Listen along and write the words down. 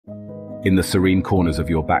In the serene corners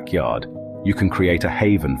of your backyard, you can create a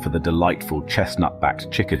haven for the delightful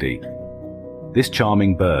chestnut-backed chickadee. This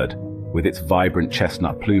charming bird, with its vibrant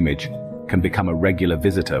chestnut plumage, can become a regular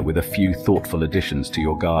visitor with a few thoughtful additions to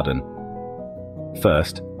your garden.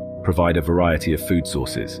 First, provide a variety of food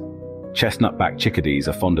sources. Chestnut-backed chickadees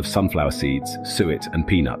are fond of sunflower seeds, suet, and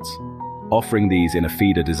peanuts. Offering these in a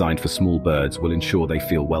feeder designed for small birds will ensure they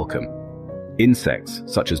feel welcome. Insects,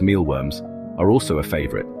 such as mealworms, are also a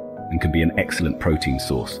favorite and can be an excellent protein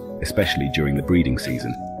source, especially during the breeding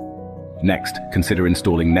season. Next, consider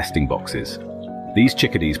installing nesting boxes. These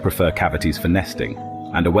chickadees prefer cavities for nesting,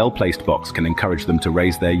 and a well-placed box can encourage them to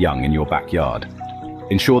raise their young in your backyard.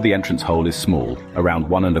 Ensure the entrance hole is small, around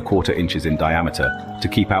 1¼ inches in diameter, to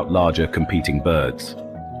keep out larger competing birds.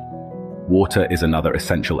 Water is another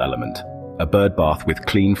essential element. A bird bath with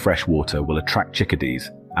clean, fresh water will attract chickadees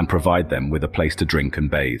and provide them with a place to drink and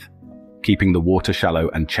bathe. Keeping the water shallow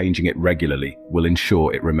and changing it regularly will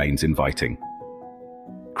ensure it remains inviting.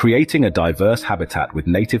 Creating a diverse habitat with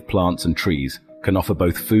native plants and trees can offer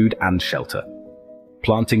both food and shelter.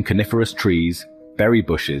 Planting coniferous trees, berry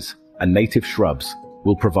bushes, and native shrubs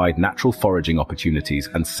will provide natural foraging opportunities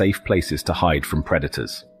and safe places to hide from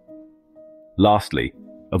predators. Lastly,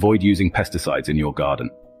 avoid using pesticides in your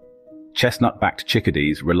garden. Chestnut-backed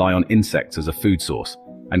chickadees rely on insects as a food source,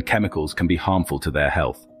 and chemicals can be harmful to their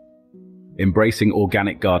health. Embracing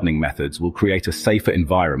organic gardening methods will create a safer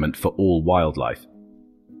environment for all wildlife.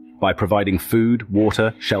 By providing food,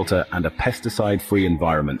 water, shelter, and a pesticide-free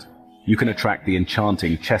environment, you can attract the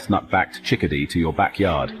enchanting chestnut-backed chickadee to your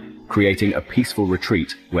backyard, creating a peaceful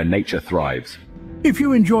retreat where nature thrives. If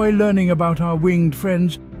you enjoy learning about our winged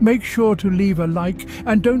friends, make sure to leave a like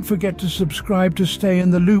and don't forget to subscribe to stay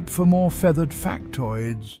in the loop for more feathered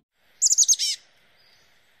factoids.